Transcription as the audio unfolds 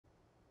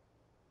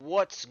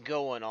What's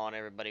going on,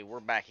 everybody? We're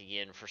back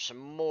again for some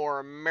more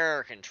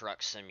American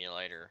Truck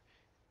Simulator.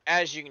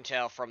 As you can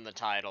tell from the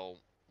title,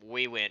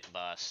 we went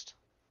bust.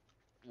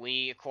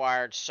 We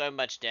acquired so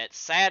much debt.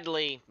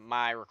 Sadly,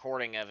 my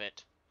recording of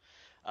it,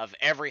 of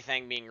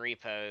everything being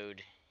repoed,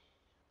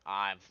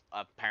 I've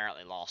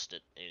apparently lost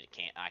it.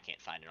 I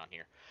can't find it on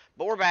here.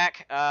 But we're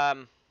back.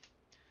 I'm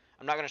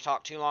not going to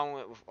talk too long.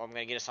 I'm going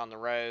to get us on the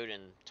road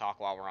and talk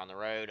while we're on the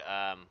road.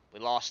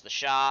 We lost the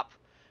shop.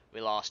 We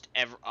lost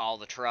all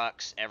the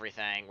trucks,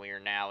 everything. We are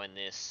now in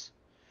this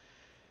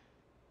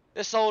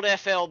old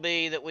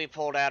FLB that we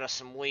pulled out of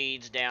some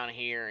weeds down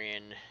here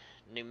in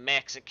New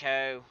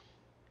Mexico.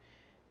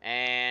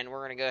 And we're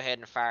going to go ahead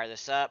and fire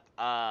this up.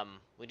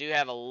 We do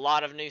have a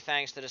lot of new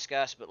things to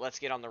discuss, but let's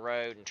get on the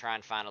road and try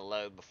and find a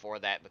load before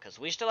that because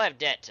we still have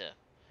debt to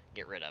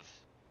get rid of.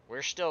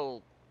 We're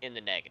still in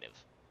the negative.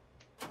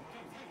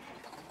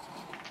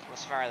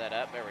 Let's fire that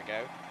up. There we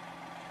go.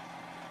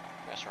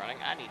 That's running.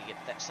 I need to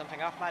get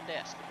something off my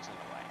desk that was in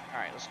the way.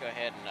 Alright, let's go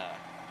ahead and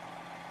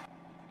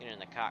get in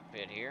the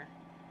cockpit here.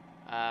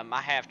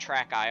 I have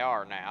track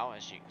IR now,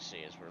 as you can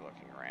see as we're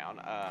looking around.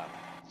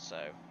 So,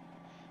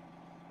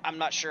 I'm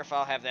not sure if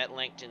I'll have that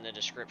linked in the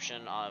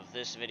description of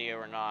this video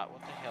or not.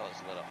 What the hell is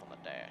lit up on the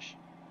dash?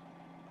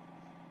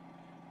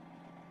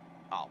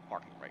 Oh,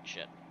 parking brake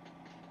shit.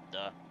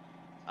 Duh.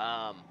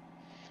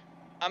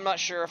 I'm not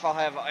sure if I'll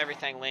have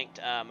everything linked.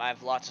 I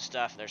have lots of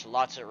stuff. There's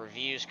lots of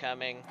reviews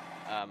coming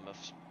of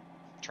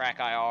track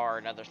IR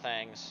and other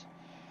things.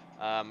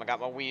 I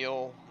got my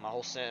wheel, my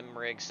whole sim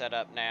rig set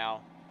up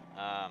now.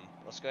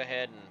 Let's go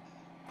ahead and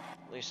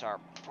release our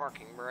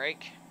parking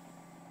brake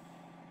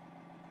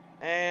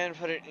and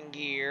put it in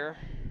gear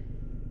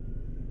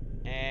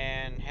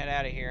and head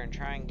out of here and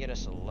try and get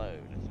us a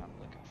load if I'm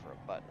looking for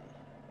a button.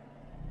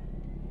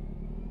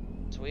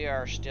 So we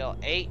are still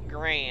 8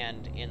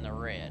 grand in the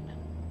red.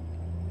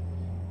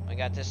 We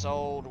got this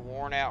old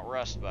worn out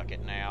rust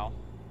bucket now.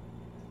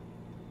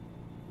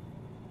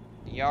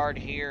 The yard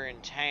here in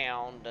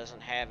town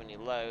doesn't have any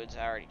loads.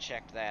 I already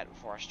checked that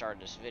before I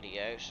started this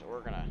video, so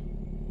we're gonna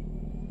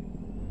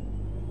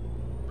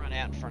run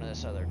out in front of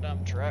this other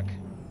dump truck.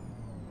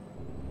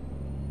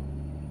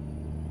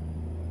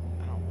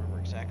 I don't remember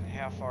exactly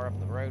how far up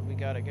the road we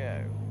gotta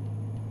go.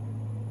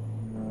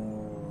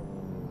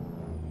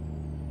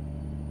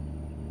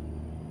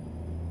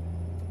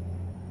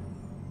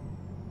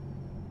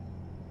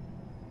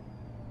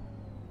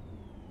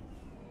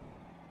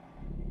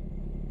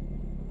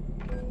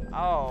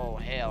 Oh,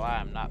 hell,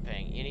 I am not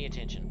paying any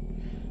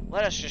attention.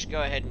 Let us just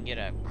go ahead and get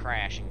a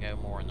crash and go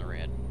more in the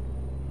red.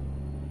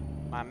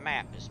 My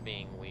map is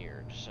being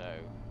weird, so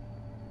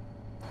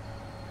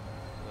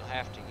you'll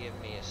have to give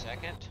me a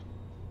second.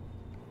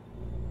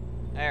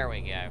 There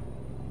we go.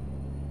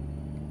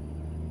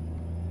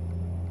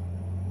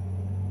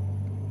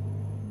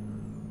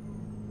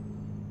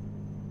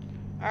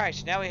 Alright,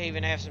 so now we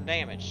even have some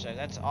damage, so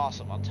that's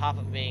awesome. On top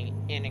of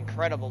being in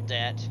incredible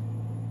debt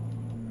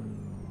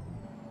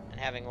and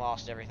having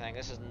lost everything.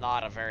 This is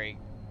not a very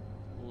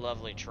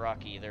lovely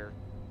truck either.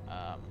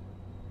 I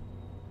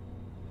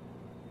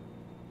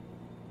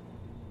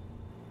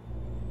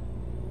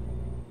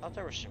thought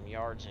there were some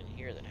yards in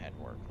here that had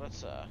work.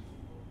 Let's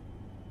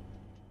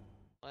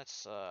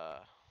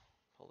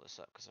pull this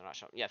up because they're not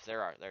showing. Yes,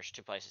 there are. There's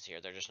 2 places here.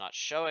 They're just not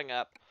showing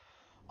up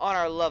on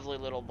our lovely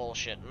little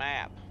bullshit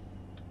map.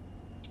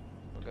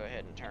 We'll go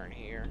ahead and turn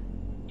here.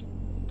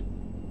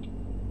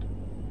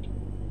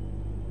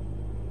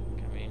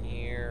 Come in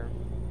here.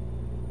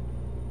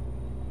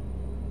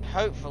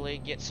 Hopefully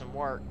get some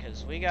work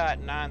because we got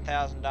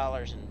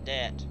 $9,000 in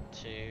debt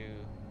to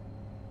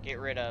get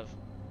rid of,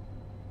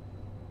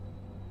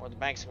 or the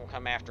bank's gonna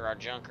come after our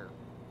junker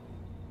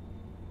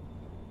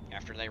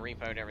after they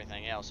repoed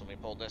everything else and we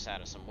pulled this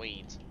out of some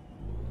weeds.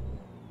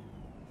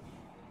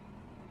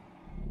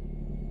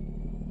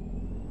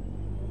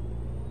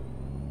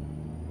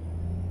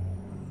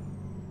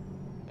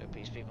 Hope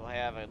these people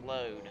have a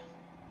load,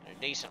 and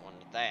a decent one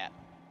at that.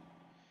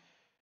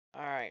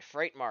 Alright,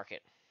 freight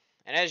market.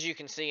 And as you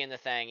can see in the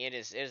thing, it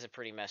is a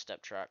pretty messed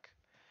up truck.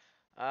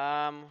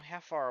 How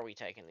far are we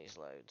taking these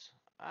loads?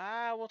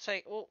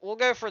 We'll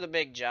go for the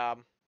big job.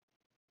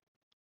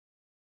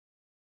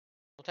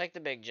 We'll take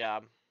the big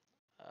job.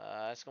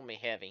 It's gonna be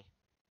heavy.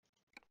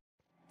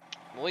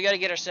 But we gotta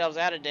get ourselves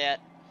out of debt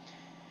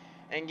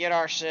and get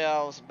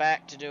ourselves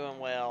back to doing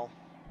well.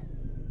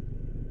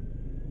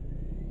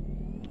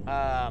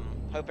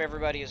 Hope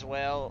everybody is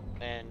well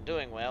and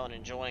doing well and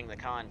enjoying the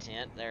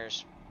content.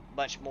 There's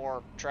much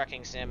more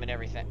trucking sim and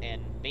everything,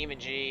 and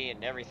BeamNG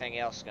and everything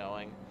else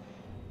going.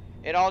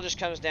 It all just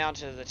comes down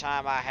to the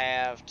time I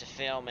have to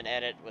film and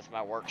edit with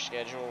my work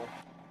schedule.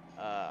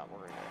 We're gonna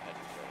go ahead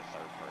and go to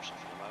third person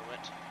for the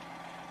moment.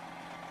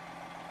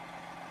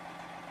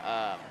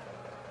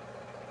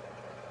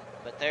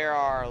 But there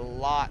are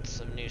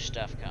lots of new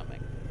stuff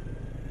coming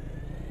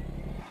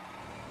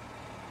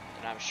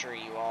that I'm sure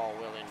you all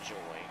will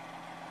enjoy.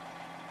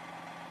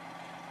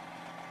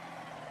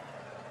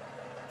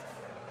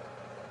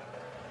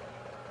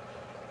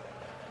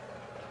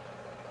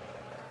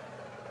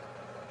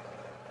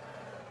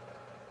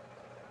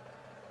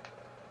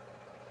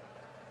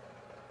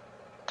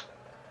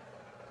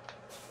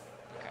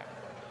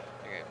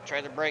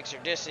 Trailer brakes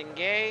are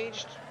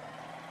disengaged.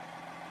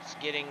 Let's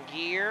get in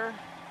gear.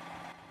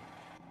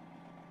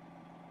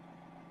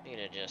 Need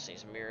to adjust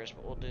these mirrors,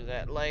 but we'll do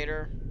that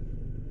later.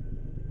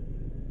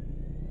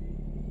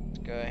 Let's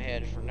go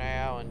ahead for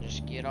now and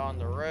just get on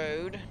the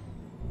road.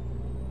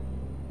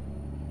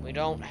 We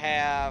don't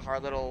have our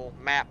little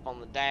map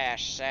on the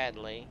dash,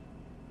 sadly,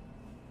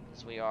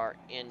 as we are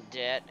in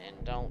debt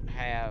and don't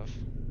have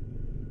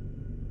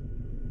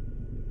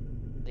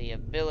the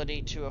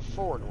ability to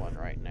afford one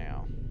right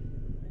now.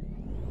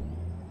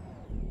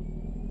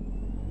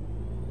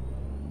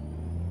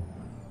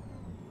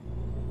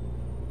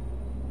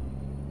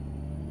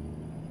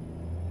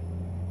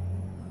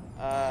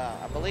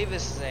 I believe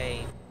this is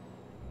a...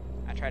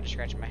 I tried to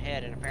scratch my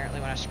head, and apparently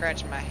when I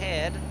scratch my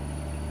head,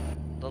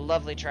 the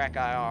lovely track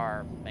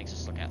IR makes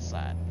us look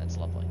outside. That's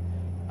lovely.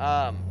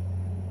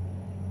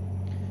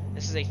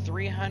 This is a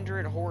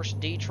 300 horse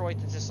Detroit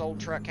that this old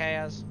truck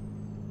has.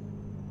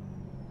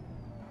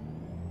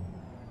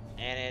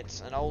 And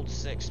it's an old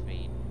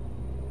 6-speed.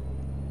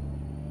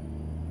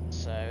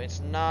 So it's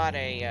not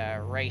a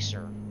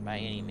racer by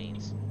any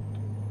means.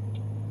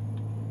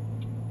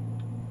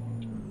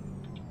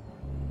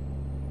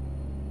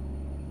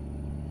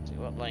 Let's see,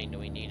 what lane do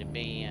we need to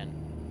be in?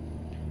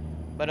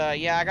 But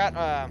yeah, I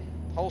got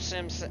whole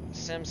sim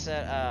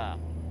set,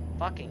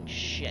 fucking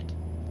shit.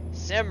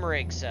 Sim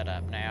rig set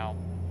up now.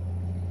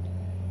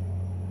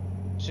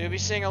 So you'll be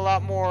seeing a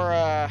lot more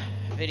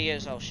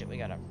videos. Oh shit, we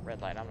got a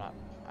red light.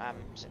 I'm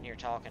sitting here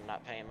talking,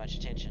 not paying much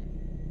attention.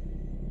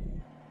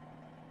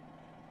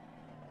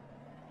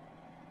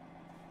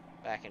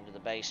 Back into the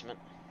basement.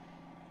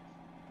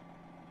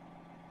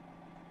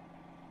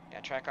 Yeah,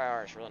 track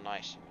IR is really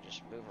nice. You can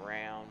just move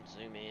around,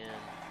 zoom in.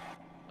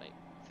 Wait,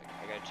 if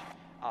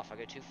I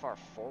go too far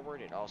forward,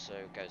 it also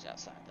goes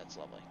outside. That's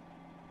lovely.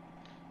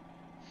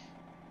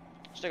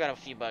 Still got a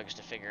few bugs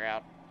to figure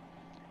out.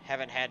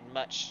 Haven't had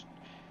much.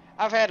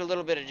 I've had a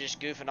little bit of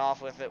just goofing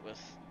off with it with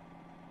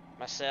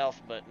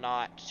myself, but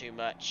not too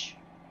much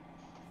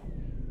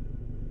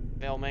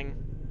filming.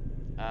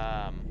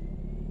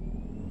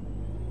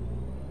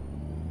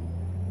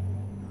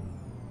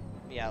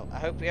 Yeah, I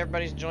hope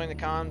everybody's enjoying the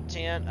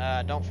content.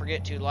 Don't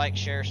forget to like,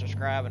 share,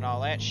 subscribe, and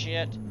all that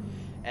shit,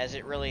 as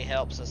it really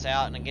helps us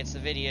out and it gets the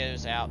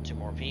videos out to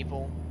more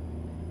people.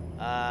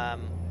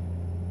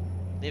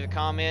 Leave a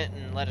comment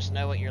and let us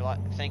know what you're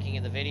thinking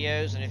of the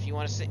videos, and if you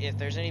want to see, if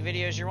there's any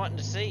videos you're wanting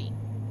to see.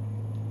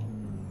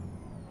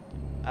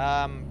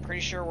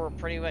 Pretty sure we're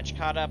pretty much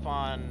caught up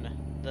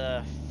on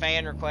the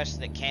fan requests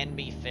that can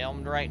be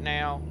filmed right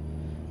now.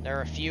 There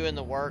are a few in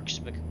the works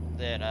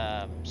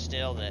that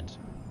still that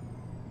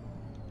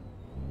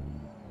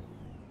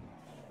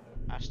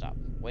I stopped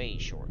way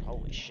short.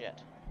 Holy shit.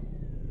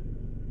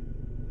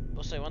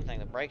 We'll say one thing,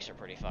 the brakes are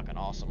pretty fucking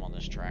awesome on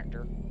this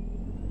tractor.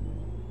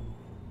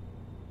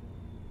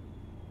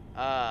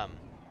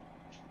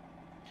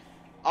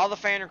 All the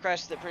fan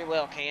requests that pretty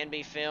well can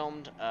be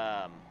filmed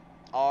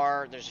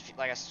there's a few,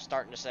 like I was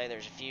starting to say,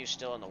 there's a few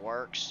still in the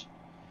works,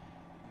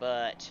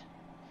 but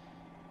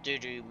due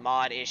to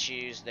mod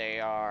issues they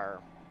are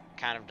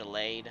kind of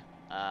delayed,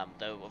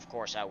 though of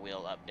course I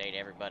will update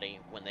everybody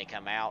when they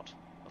come out,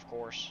 of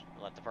course,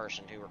 let the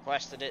person who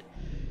requested it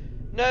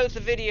know that the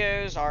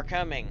videos are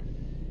coming.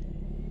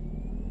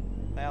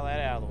 Bail that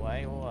out of the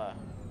way. We'll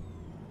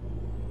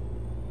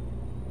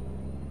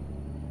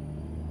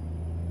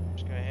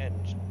just go ahead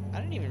and I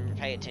didn't even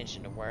pay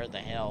attention to where the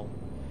hell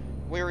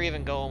we were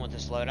even going with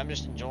this load. I'm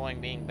just enjoying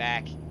being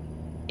back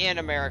in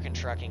American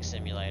Trucking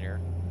Simulator.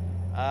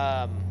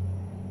 As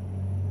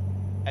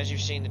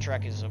you've seen, the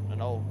truck is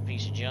an old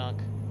piece of junk.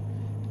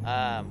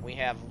 We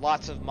have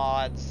lots of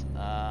mods,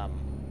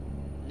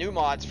 new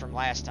mods from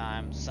last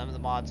time. Some of the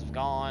mods have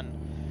gone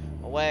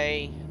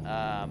away.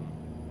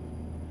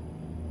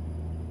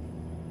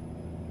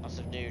 Lots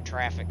of new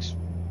traffics,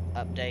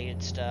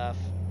 updated stuff.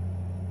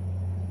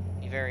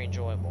 Be very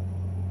enjoyable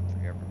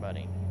for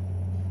everybody.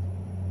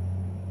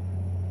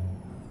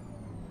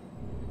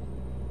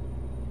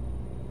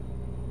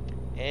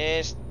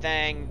 This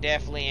thing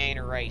definitely ain't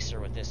a racer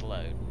with this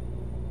load.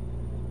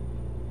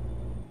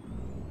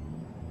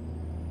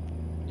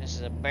 This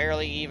is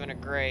barely even a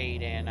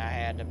grade, and I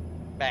had to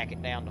back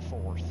it down to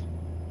 4th. Is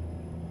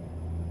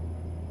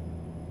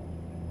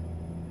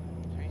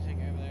there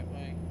anything over that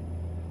way?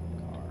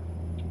 Car.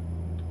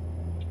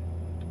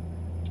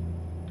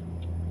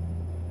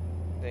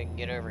 They can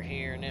get over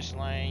here in this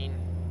lane,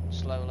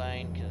 slow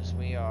lane, because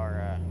we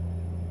are,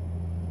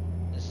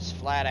 this is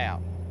flat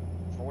out.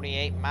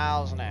 48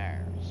 miles an hour.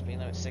 Speed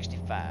limit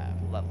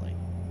 65. Lovely.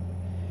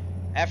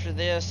 After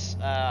this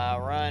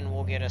run,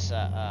 we'll get us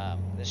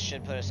this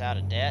should put us out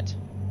of debt.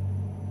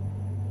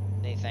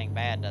 Anything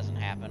bad doesn't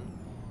happen,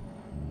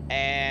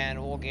 and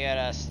we'll get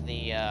us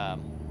a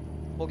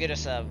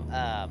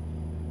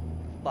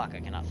fuck,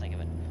 I cannot think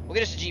of it. We'll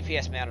get us a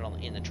GPS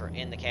mounted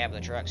in the cab of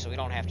the truck, so we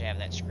don't have to have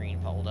that screen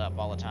pulled up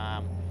all the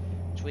time.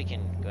 So we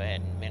can go ahead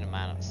and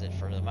minimize it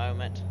for the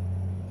moment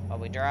while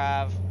we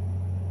drive.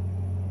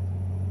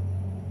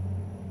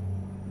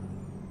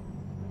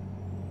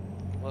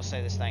 We'll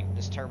say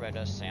this turbo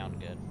does sound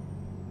good.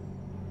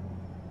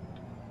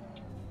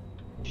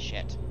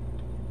 Shit.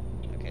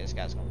 Okay, this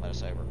guy's gonna let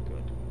us over.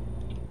 Good.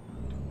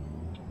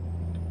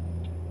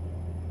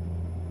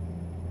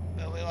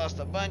 But we lost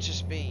a bunch of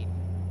speed,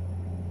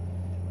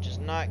 which is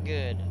not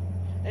good.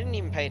 I didn't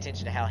even pay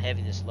attention to how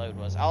heavy this load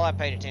was. All I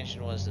paid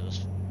attention was it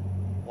was,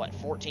 what,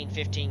 14,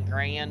 15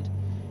 grand?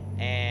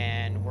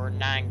 And we're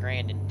 9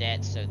 grand in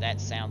debt, so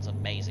that sounds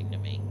amazing to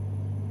me.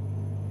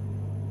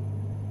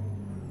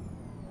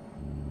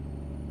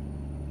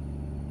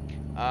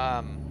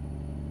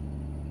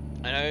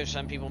 I know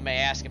some people may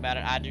ask about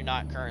it. I do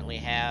not currently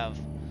have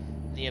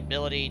the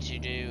ability to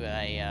do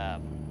a,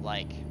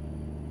 like,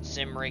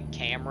 sim rig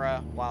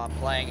camera while I'm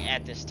playing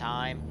at this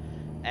time.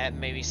 That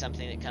may be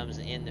something that comes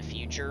in the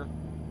future.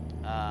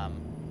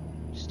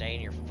 Stay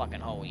in your fucking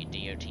hole, you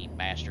DOT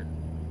bastard.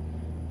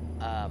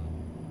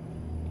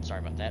 Sorry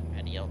about that. I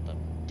had to yell at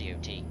the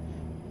DOT.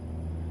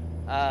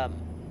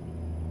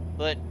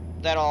 But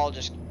that'll all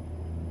just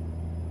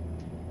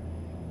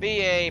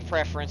be a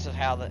preference of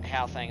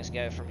how things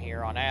go from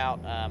here on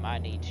out. I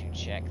need to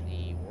check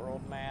the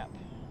world map.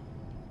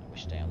 We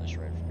stay on this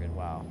road for a good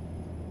while.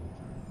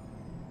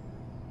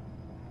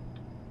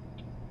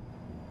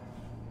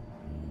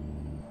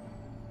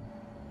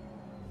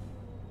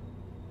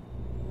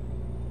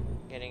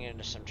 Getting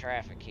into some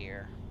traffic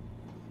here.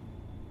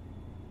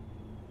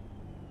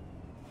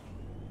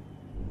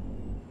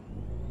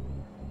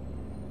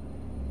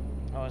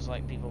 I always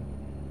like people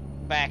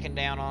backing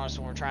down on us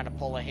when we're trying to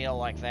pull a hill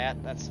like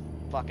that. That's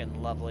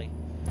fucking lovely.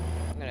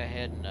 I'm gonna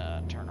head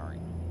and turn our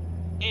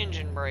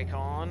engine brake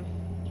on.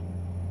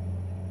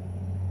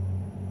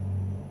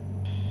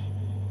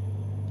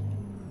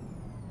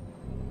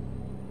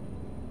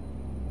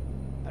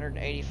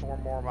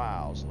 $184 more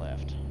miles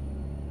left.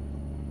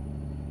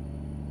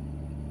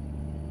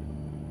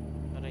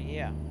 But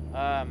yeah.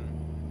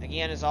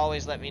 Again, as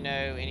always, let me know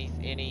any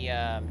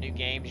new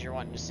games you're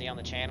wanting to see on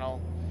the channel.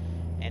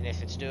 And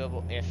if it's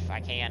doable, if I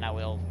can, I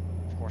will,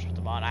 of course, put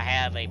them on. I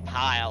have a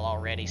pile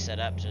already set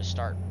up to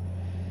start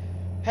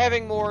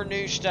having more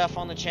new stuff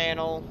on the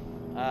channel.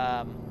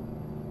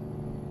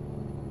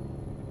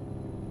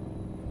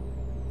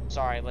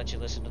 Sorry, I let you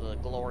listen to the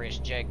glorious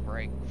jake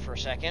brake for a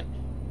second.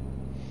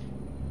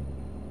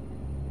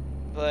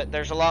 But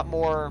there's a lot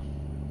more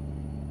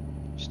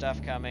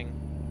stuff coming.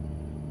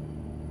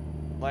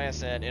 Like I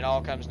said, it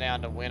all comes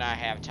down to when I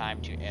have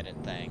time to edit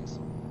things.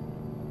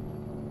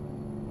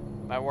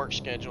 My work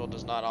schedule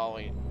does not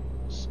always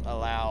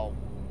allow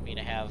me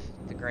to have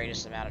the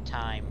greatest amount of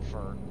time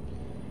for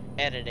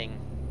editing.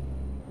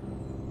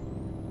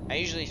 I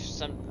usually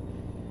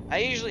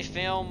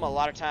film a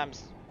lot of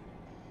times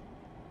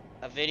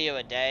a video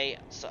a day,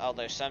 so,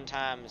 although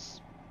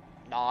sometimes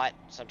not.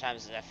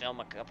 Sometimes I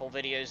film a couple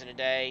videos in a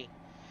day.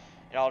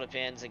 It all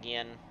depends,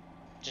 again,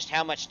 just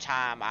how much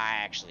time I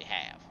actually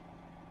have.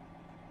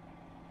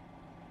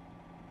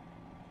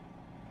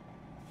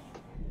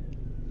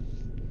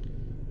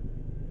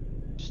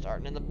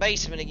 Starting in the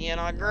basement again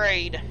on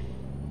grade.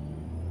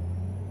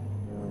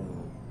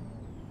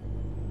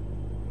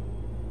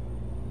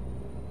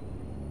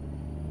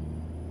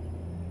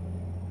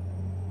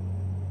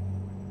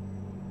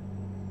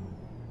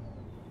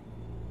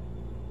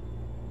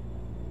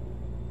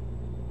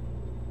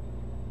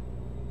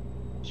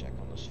 Check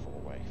on this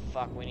four-way.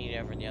 Fuck, we need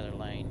over in the other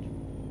lane.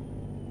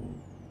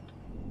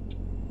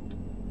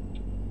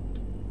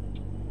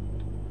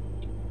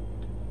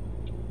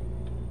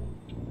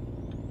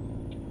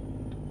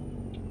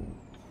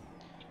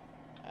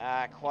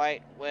 I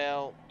quite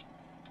well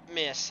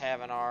miss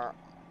having our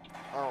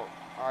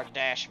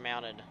dash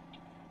mounted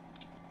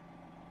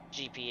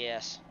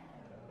GPS.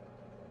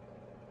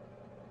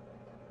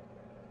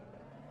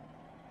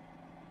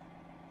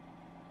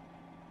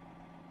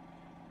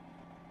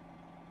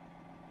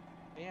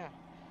 Yeah,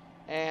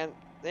 and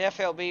the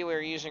FLB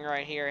we're using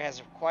right here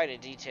has quite a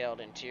detailed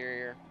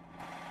interior.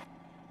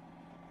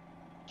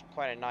 It's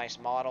quite a nice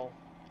model.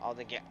 All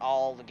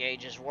the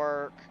gauges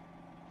work,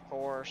 of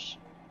course.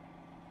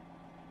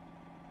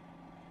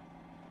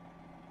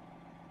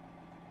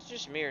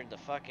 Just mirrored the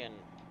fucking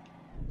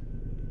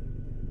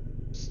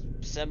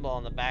symbol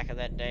on the back of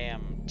that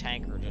damn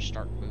tanker just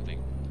start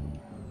moving.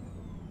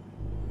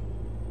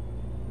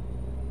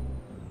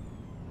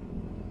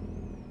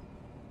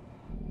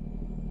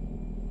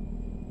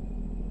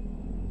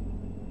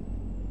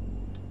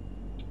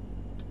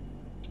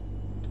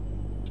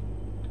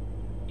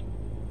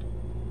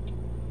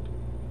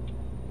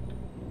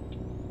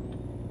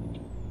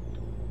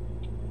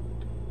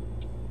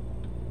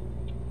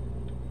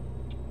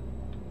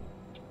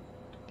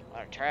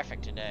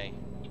 Traffic today.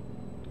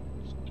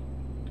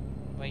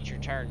 Wait your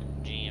turn,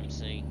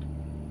 GMC.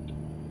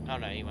 Oh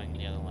no, you went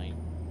in the other lane.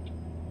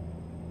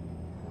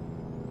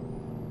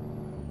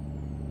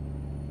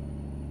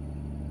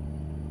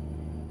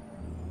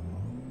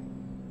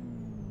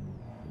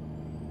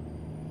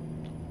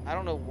 I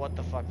don't know what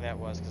the fuck that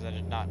was because I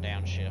did not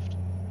downshift.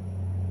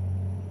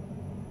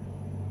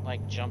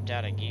 Like jumped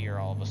out of gear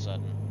all of a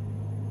sudden.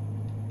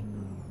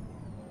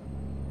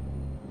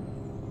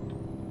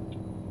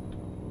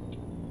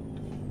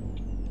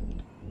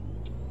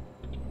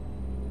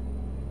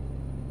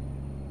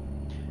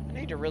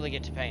 need to really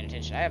get to paying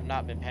attention. I have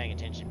not been paying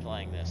attention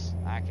playing this.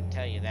 I can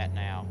tell you that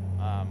now.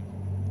 I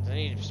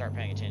need to start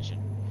paying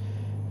attention.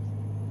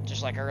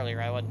 Just like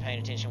earlier, I wasn't paying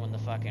attention when the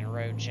fucking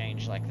road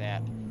changed like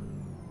that.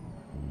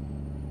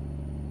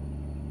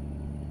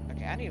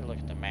 Okay, I need to look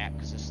at the map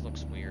because this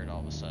looks weird all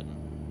of a sudden.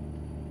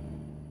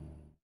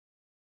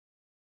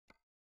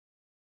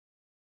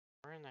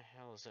 Where in the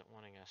hell is it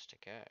wanting us to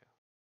go?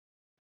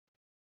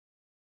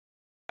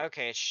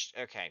 Okay,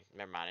 okay,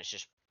 never mind. It's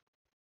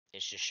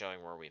just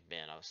showing where we've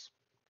been. I was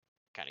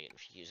kind of getting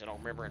confused. I don't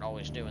remember it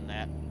always doing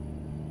that.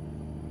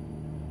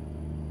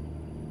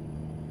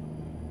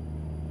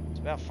 It's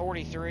about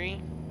 43.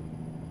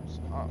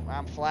 So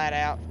I'm flat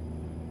out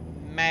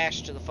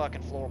mashed to the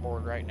fucking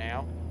floorboard right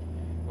now.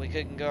 We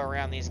couldn't go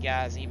around these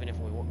guys even if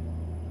we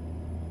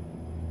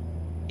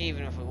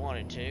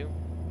wanted to.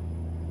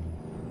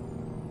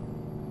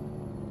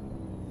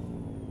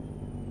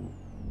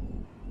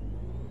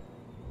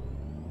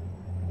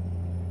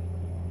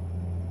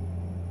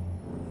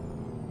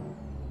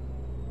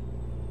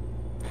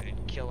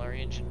 Kill our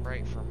engine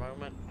brake for a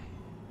moment.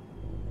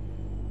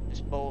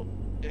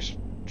 This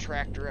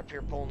tractor up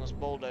here pulling this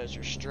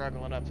bulldozer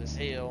struggling up this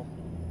hill.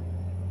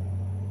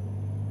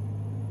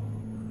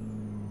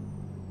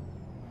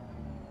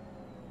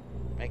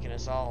 Making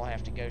us all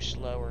have to go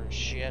slower and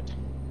shit.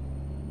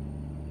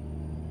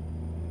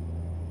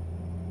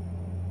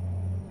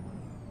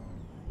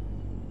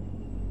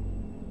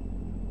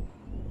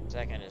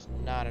 Second is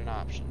not an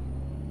option.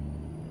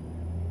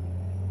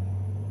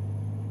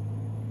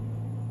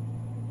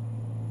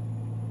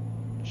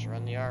 Just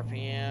run the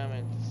RPM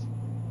and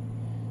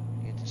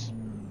get this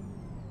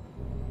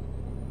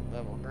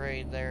level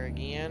grade there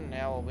again.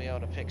 Now we'll be able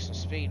to pick some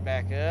speed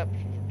back up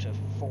to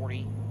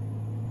 40.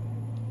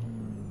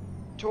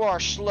 To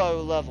our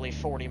slow, lovely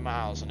 40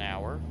 miles an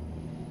hour.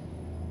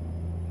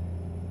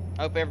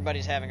 Hope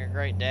everybody's having a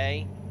great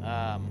day.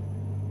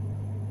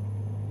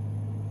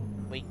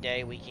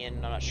 Weekday,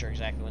 weekend, I'm not sure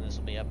exactly when this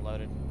will be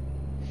uploaded.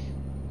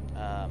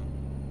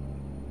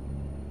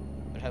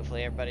 But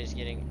hopefully everybody's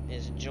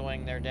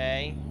enjoying their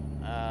day,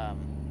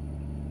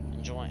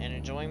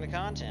 enjoying the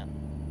content.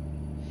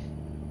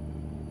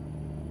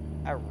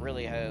 I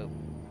really hope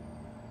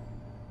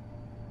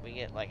we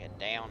get like a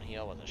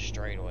downhill with a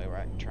straightaway where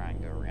I can try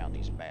and go around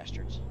these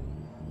bastards.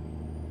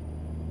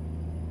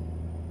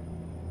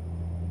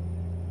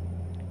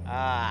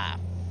 Ah,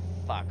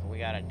 fuck, we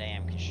got a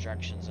damn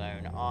construction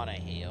zone on a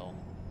hill.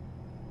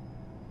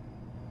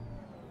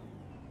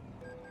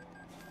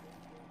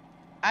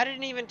 I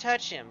didn't even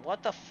touch him.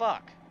 What the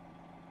fuck?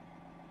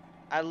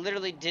 I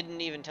literally didn't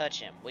even touch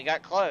him. We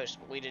got close,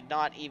 but we did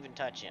not even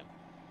touch him.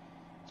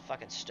 It's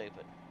fucking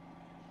stupid.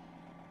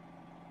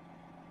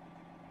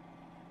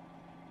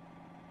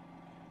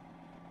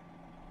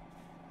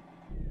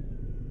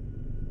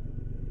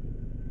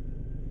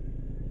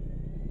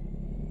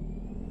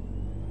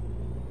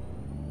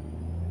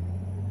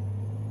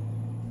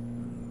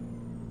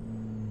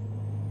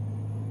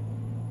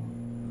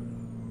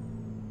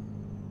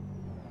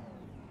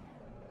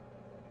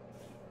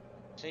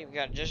 See, we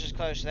got just as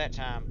close that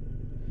time,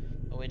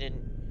 but we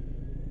didn't.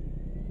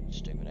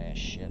 Stupid ass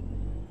shit.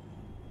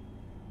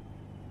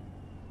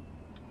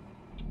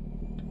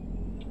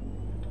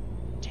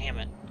 Damn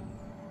it.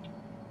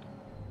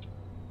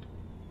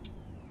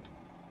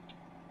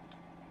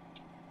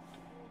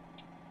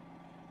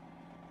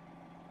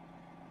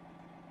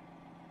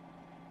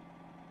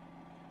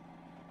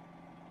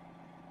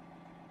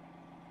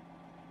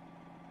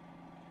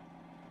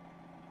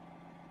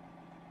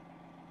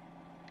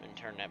 Couldn't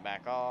turn that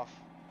back off.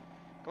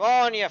 Come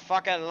on, you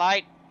fucking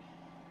light.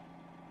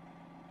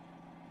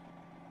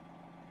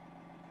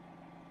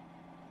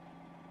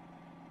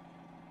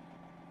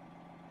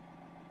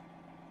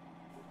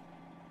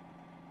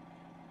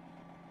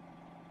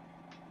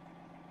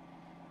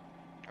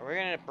 Are we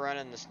gonna end up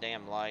running this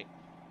damn light?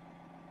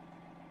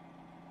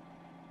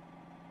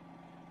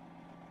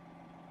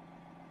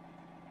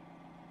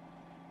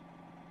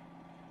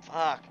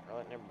 Fuck, we're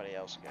letting everybody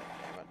else go,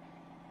 damn it.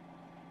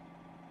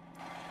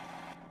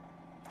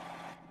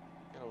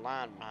 Got a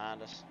line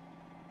behind us.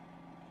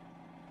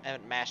 I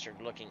haven't mastered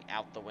looking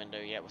out the window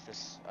yet with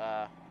this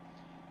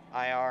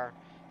IR.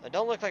 It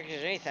don't look like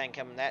there's anything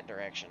coming that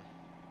direction.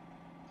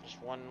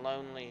 Just one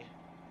lonely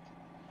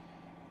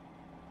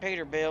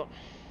Peterbilt.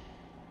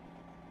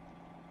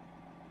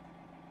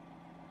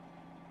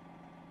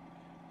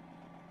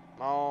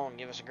 Come on,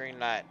 give us a green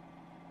light.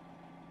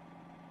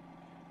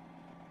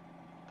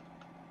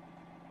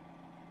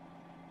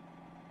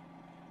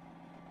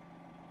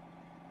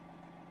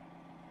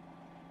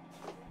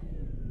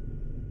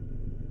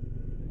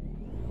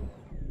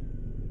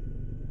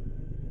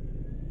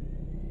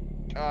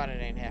 God,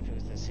 it ain't happy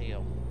with this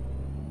hill.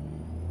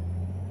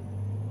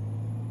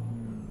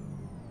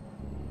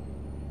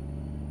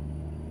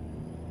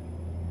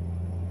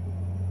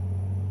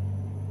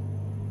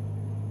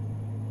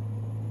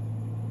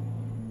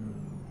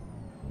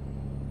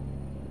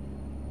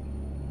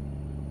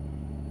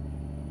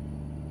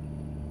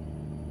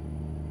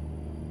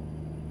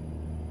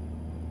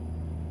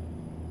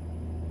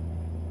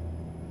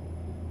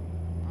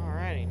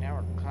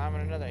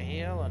 climbing another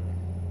hill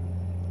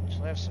and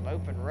still have some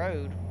open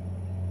road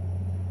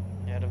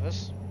ahead of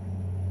us.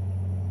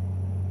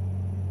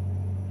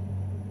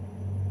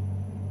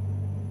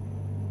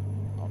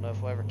 Don't know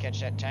if we'll ever catch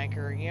that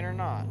tanker again or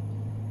not.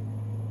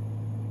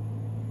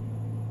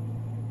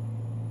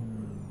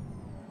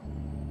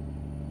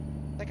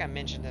 I think I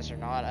mentioned this or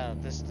not.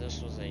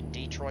 This was a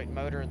Detroit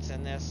motor that's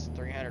in this,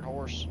 300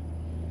 horse.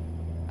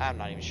 I'm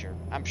not even sure.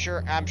 I'm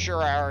sure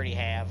I already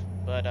have,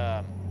 but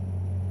I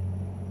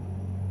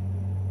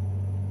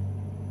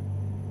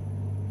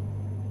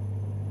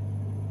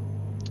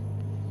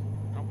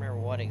don't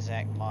remember what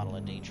exact model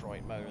of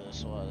Detroit motor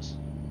this was.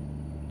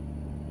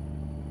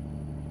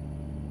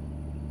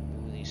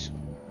 Ooh, these.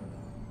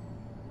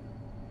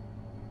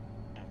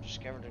 I've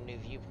discovered a new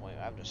viewpoint.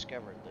 I've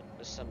discovered that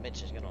this some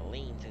bitch is gonna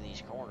lean through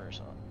these corners.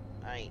 So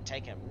I ain't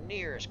taking them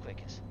near as quick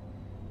as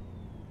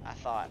I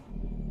thought.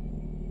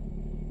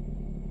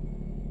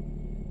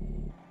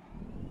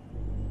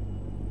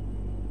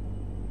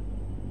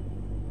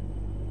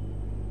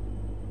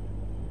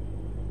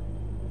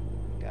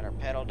 Got our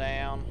pedal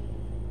down.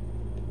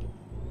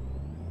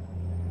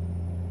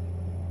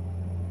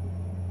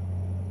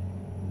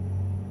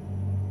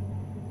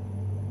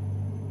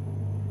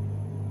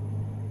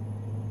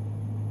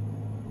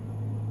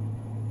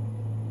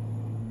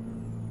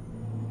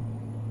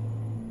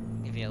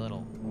 Give you a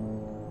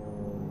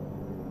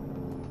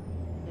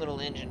little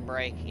engine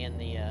brake in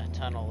the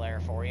tunnel there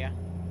for you.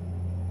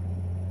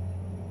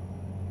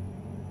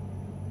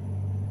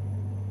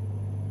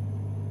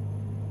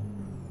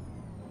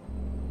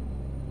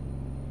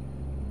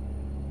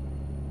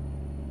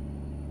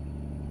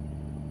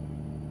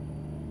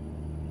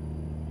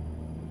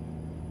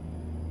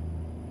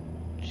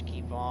 Just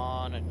keep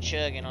on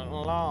chugging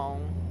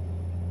along.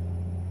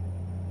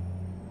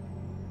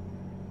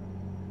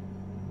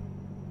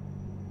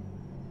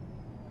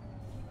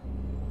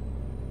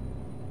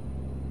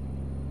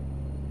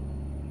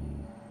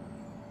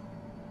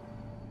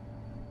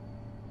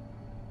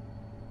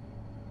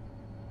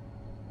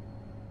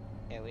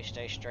 Yeah, we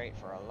stay straight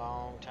for a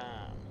long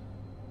time.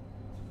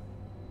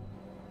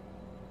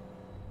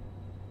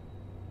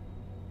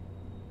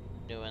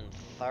 Doing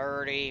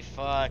 30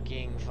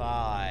 fucking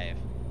 5.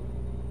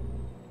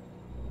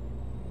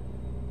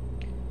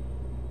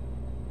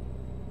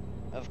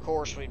 Of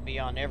course, we'd be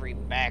on every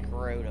back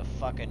road of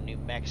fucking New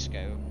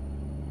Mexico.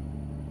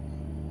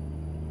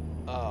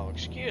 Oh,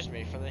 excuse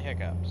me for the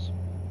hiccups.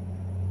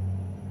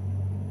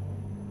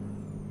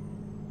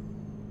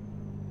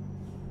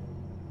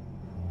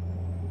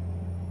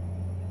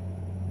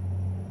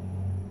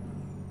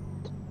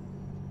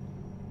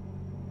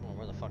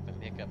 Where the fuck them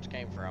hiccups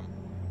came from.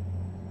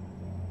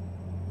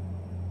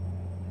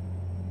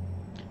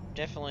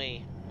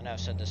 Definitely, I know I've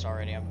said this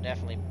already, I'm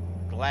definitely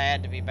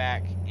glad to be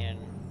back in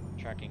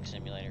Trucking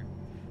Simulator.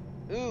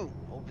 Ooh,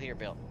 old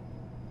Peterbilt.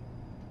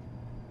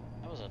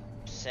 That was a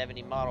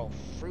 70 model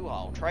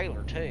through-haul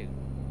trailer too.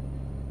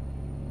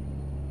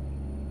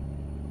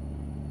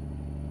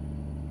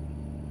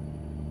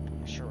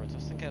 I'm sure I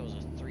think that was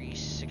a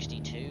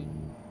 362.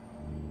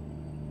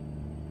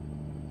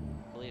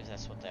 I believe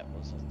that's what that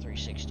was, a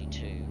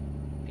 362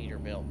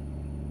 Peterbilt.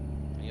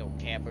 The old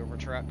cab over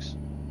trucks.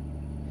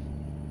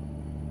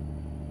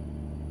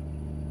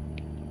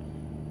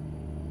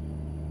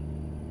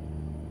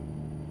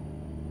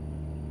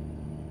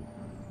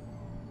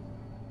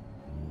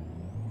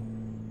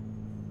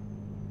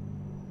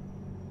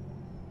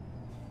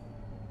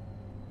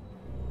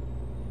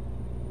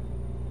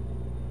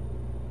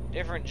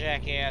 Different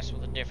jackass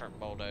with a different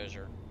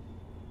bulldozer.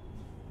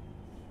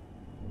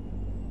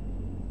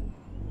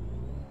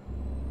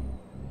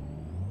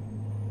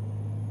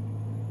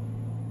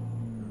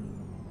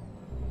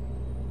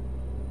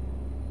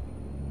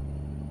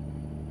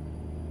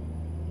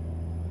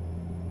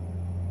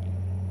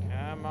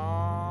 Come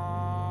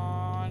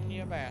on,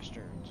 you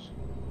bastards.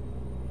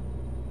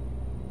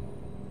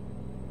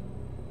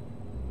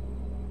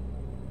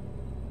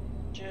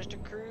 Just a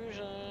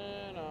cruising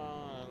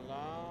on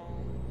along.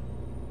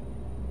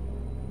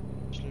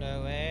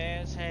 Slow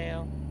as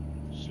hell.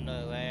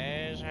 Slow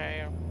as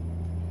hell.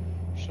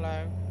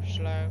 Slow,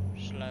 slow,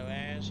 slow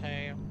as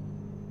hell.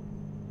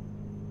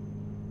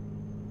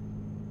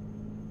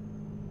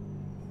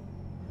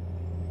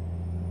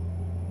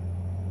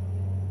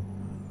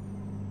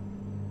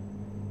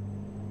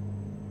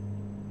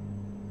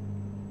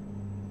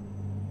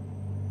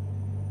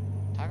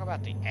 Talk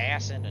about the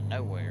ass into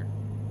nowhere.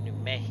 New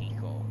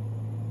Mexico.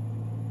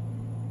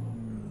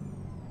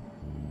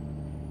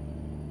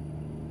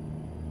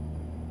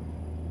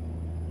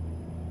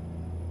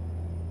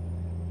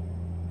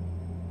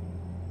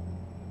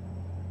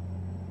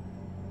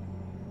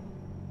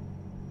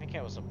 I think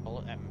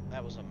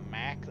that was a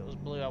Mac that was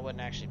blue. I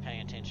wasn't actually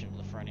paying attention to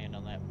the front end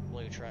on that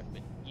blue truck,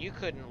 but you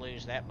couldn't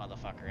lose that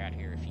motherfucker out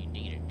here if you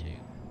needed to.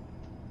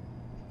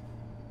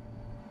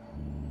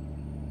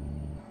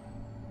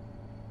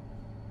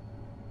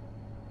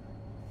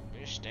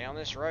 Just stay on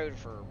this road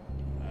for,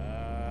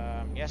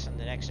 I'm guessing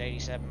the next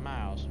 87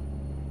 miles.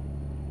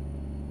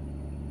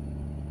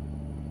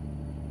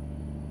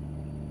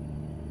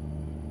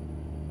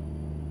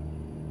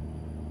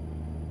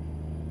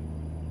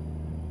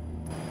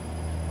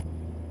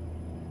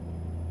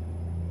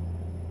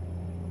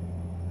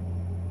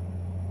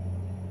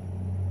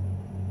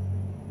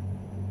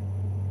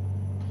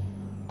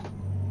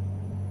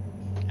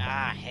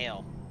 Ah,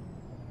 hell.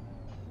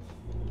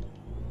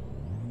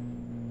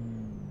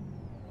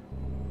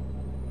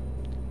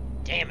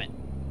 Damn it.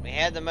 We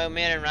had the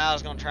momentum and I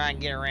was going to try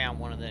and get around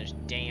one of those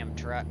damn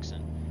trucks,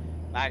 and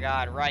by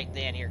God, right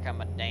then, here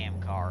come a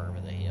damn car over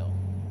the hill.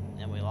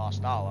 And we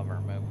lost all of our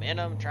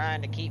momentum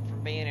trying to keep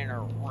from being in a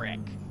wreck.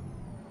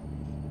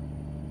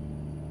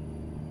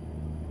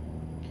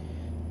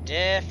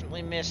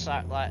 Definitely miss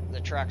like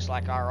the trucks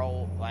like our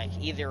old, like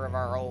either of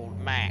our old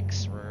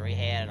Macs, where we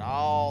had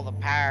all the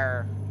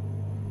power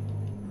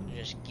to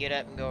just get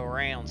up and go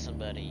around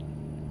somebody.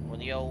 Or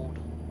the old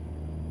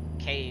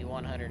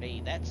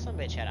K100E. That some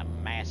bitch had a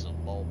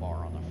massive bull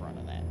bar on the front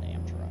of that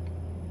damn truck.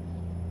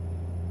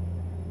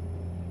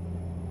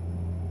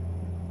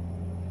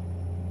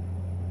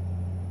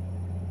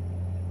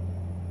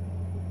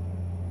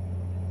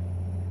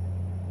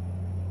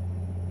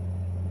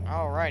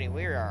 Alrighty,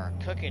 we are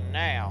cooking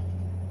now.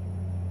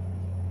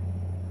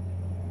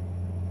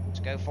 Let's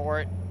go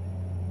for it.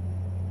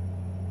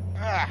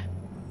 Ah!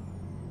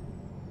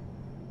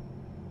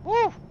 Woo!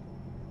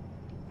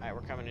 Alright,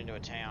 we're coming into a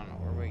town.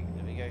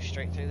 Did we go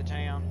straight through the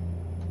town?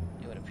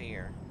 It would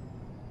appear.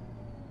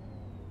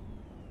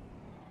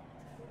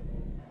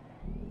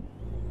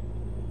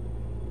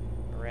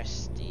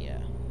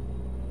 Arestia.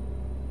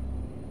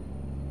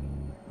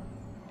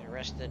 Get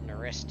arrested in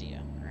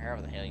Arestia. Or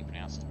however the hell you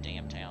pronounce this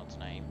damn town's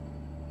name.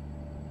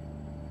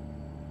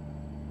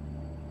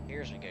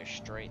 Here's we go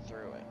straight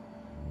through it.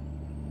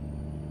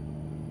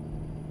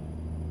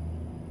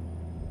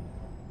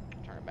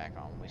 Turn it back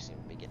on. We seem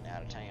to be getting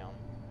out of town.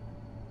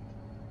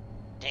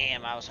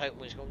 Damn, I was hoping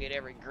we was gonna get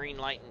every green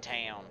light in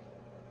town.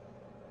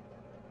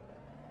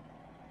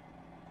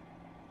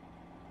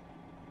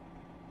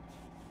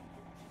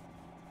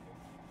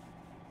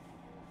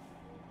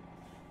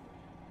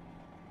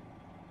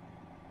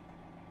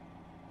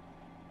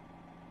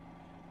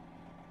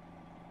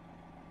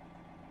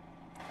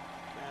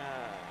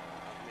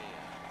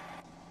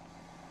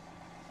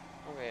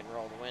 I'll go ahead and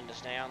roll the windows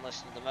down,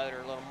 listen to the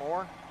motor a little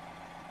more.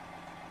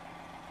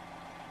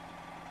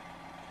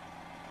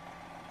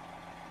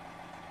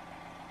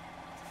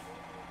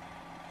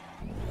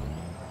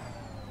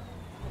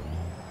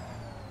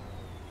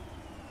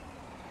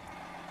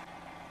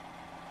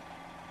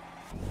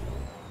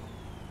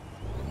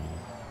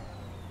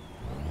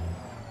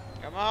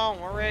 Come on,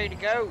 we're ready to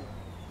go.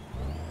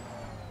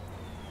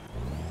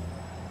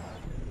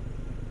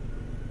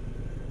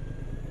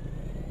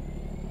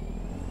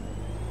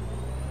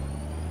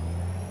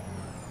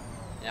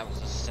 That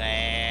was a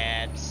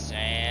sad,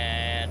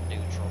 sad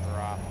neutral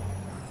drop.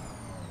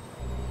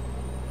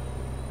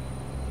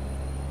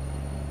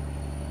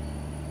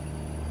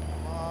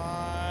 Come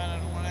on, I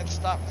don't want it to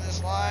stop for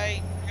this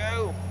light.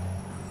 Go.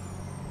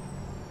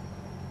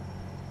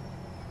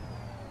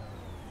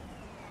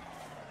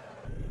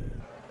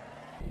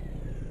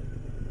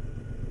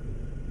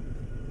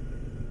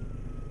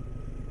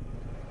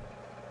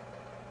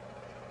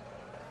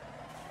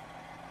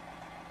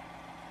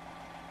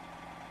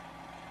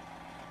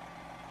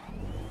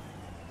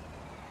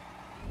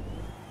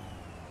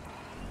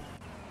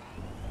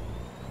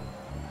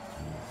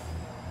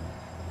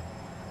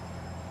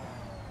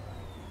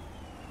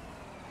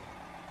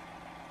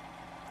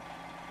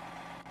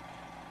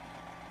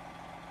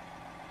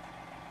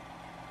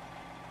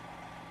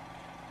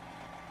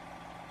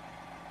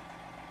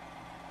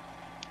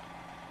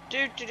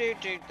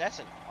 Dude, that's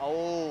an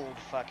old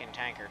fucking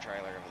tanker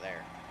trailer over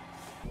there.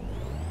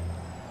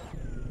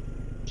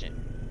 Shit,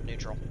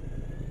 neutral.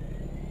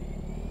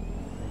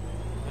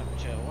 Up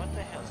to, what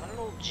the hell, is that an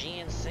old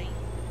GNC?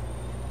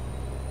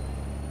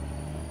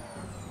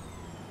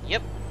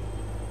 Yep.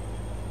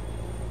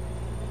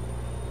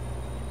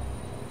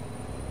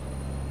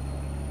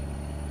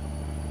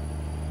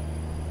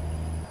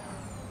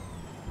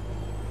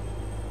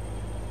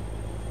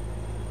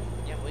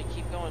 Yep, we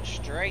keep going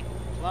straight.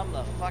 Plumb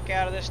the fuck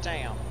out of this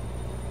town.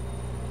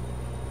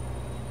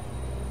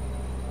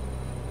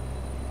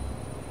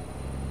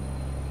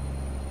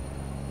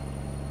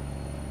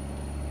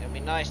 It'd be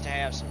nice to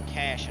have some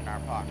cash in our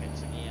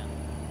pockets again.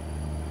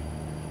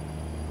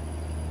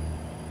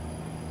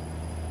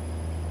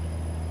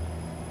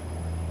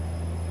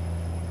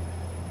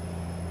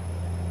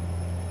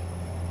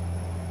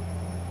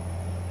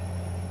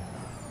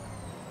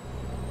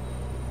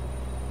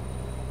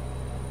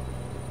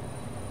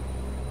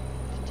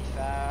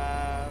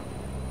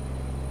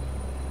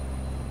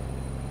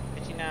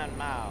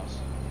 Miles.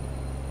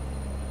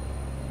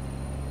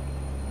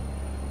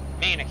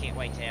 Man, I can't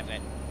wait to have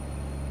that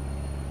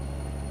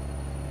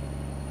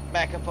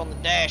back up on the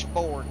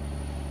dashboard.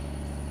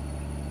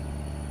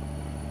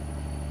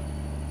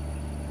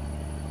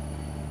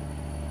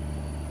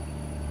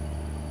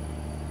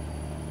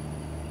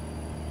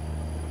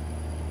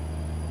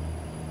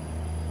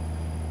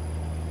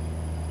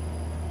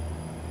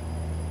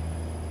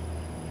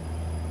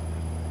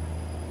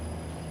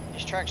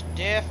 This truck's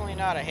definitely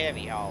not a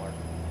heavy hauler.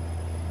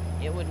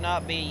 It would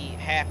not be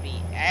happy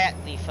at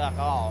the fuck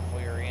all if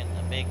we were in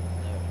the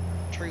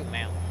true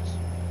mountains.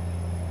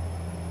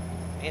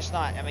 It's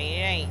not, I mean,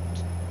 it ain't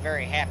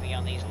very happy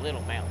on these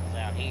little mountains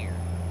out here.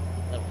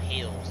 Little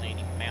hills, ain't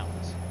even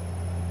mountains.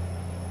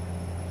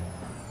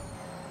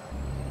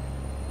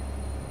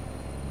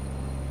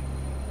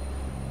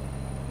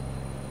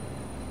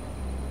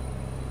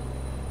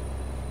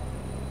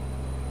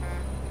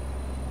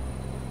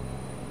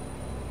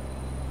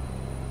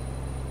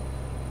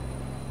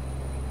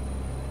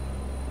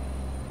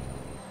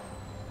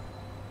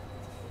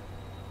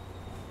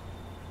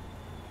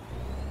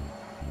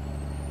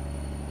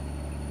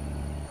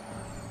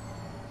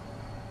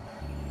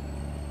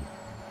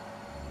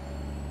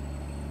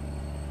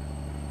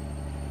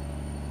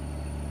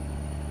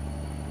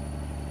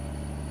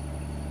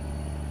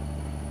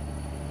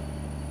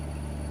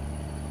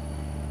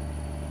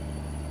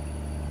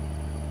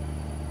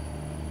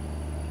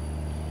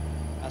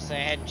 I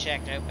hadn't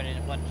checked open and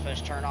it wasn't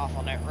supposed to turn off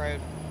on that road.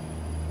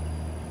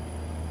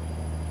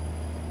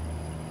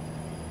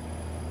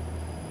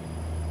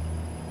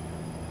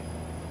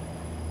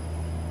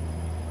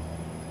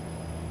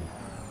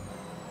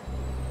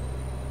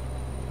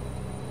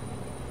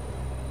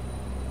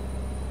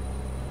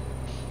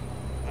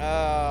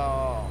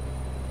 Oh.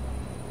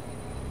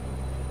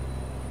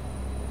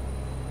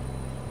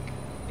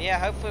 Yeah,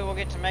 hopefully we'll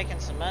get to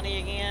making some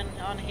money again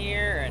on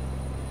here and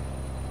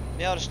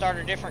be able to start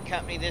a different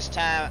company this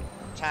time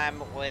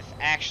with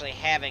actually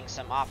having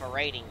some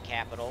operating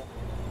capital.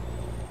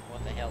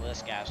 What the hell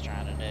this guy's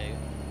trying to do.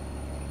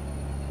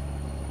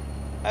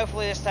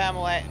 Hopefully this time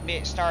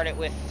we'll start it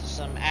with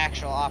some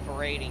actual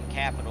operating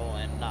capital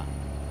and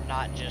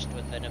not just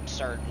with an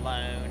absurd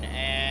loan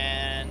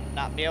and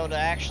not be able to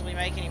actually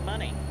make any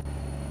money.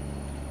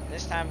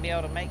 This time be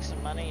able to make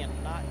some money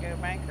and not go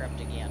bankrupt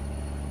again.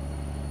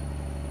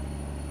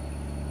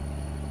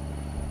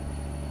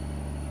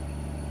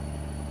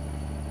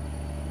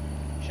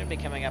 Should be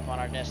coming up on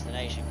our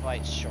destination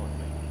quite shortly.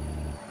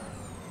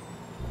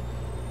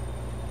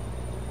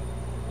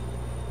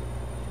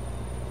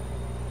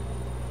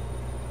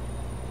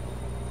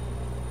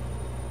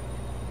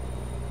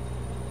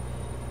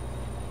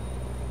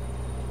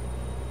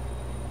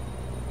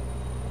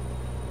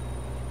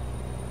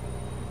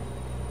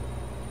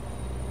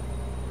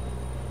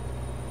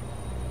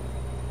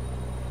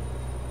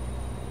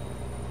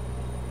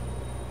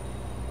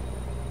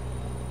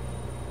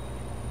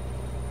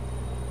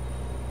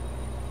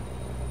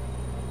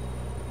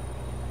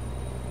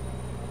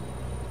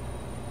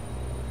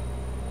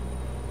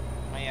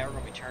 Yeah, we're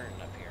going to be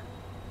turning up here.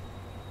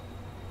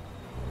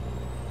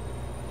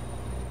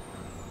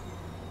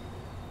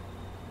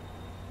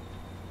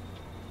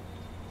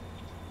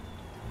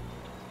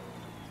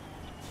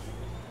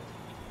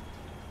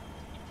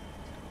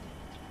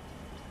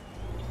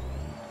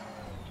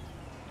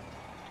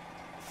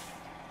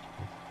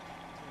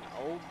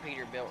 An old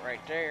Peterbilt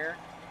right there.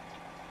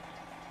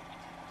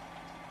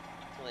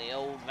 The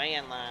old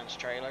Van Lines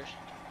trailers.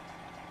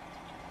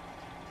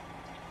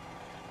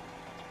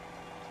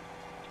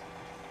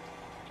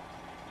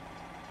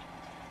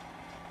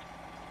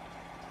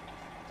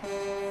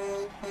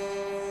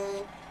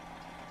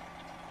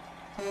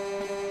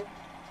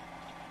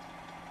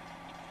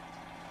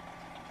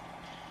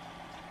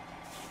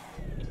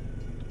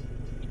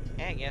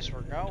 Yeah, I guess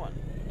we're going.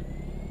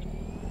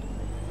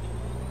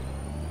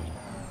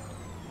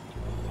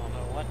 I don't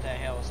know what the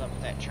hell was up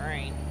with that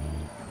train.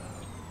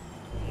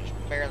 Just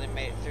barely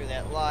made it through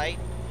that light.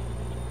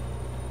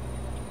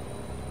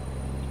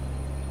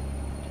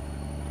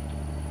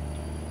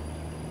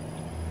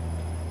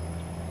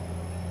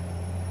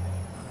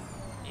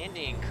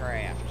 Indian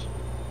craft.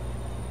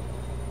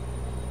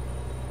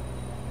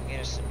 Get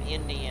us some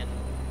Indian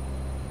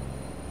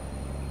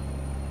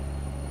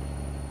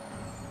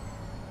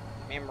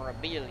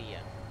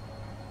memorabilia.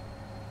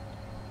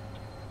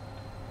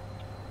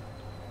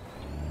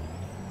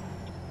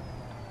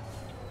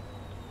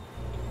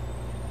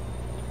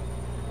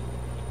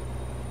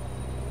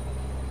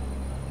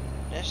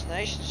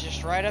 Destination's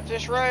just right up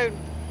this road.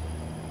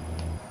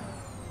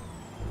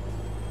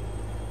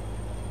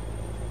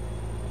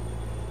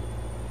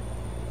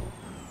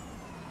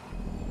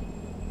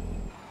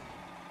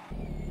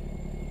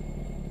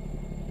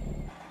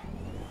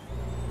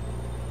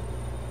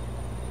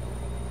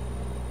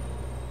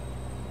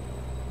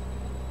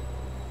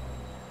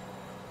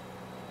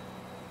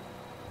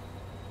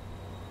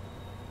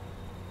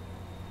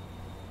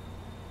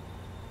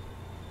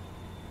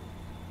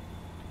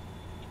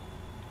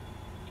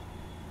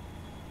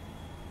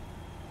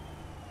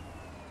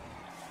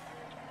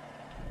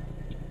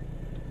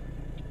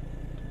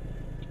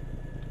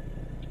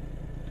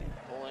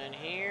 In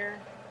here.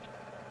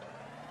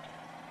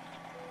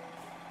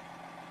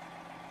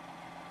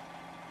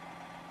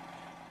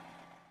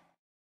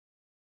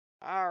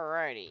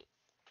 Alrighty.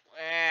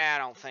 I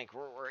don't think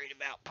we're worried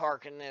about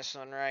parking this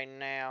one right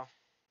now.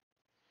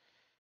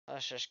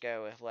 Let's just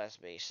go with let's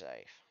be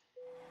safe.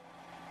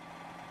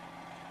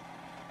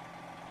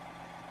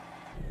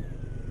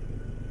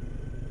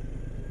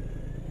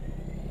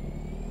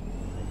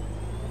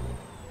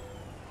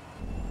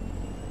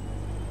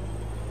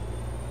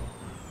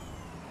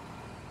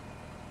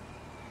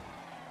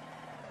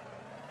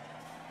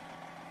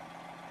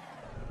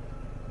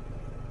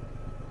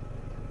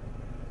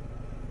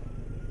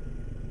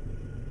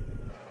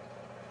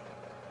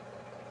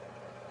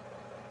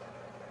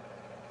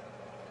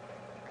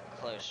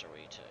 close are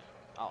we to...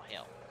 Oh,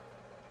 hell.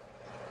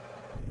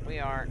 We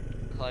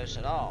aren't close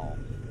at all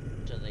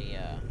to the,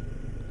 I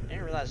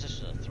didn't realize this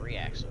was a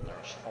 3-axle. There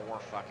was 4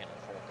 fucking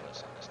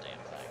forklifts on this damn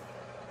thing.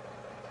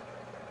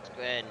 Let's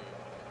go ahead and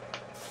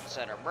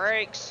set our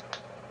brakes.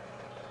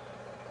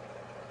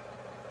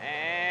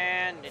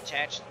 And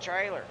detach the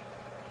trailer.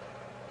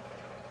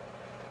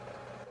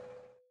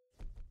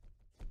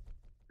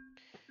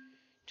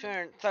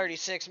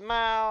 $236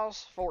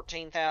 miles,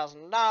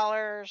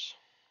 $14,000.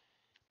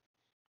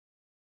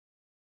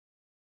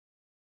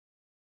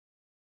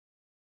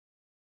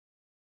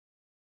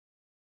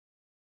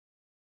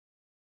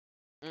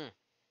 Well,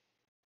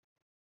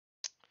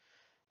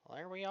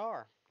 there we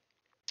are.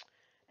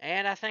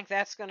 And I think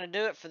that's going to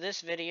do it for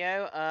this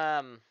video.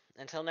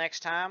 Until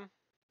next time,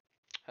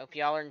 hope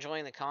y'all are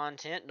enjoying the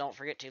content. Don't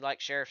forget to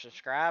like, share,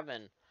 subscribe,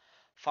 and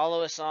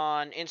follow us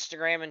on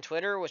Instagram and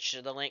Twitter, which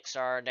the links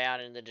are down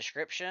in the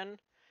description.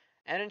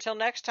 And until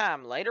next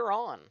time, later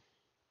on.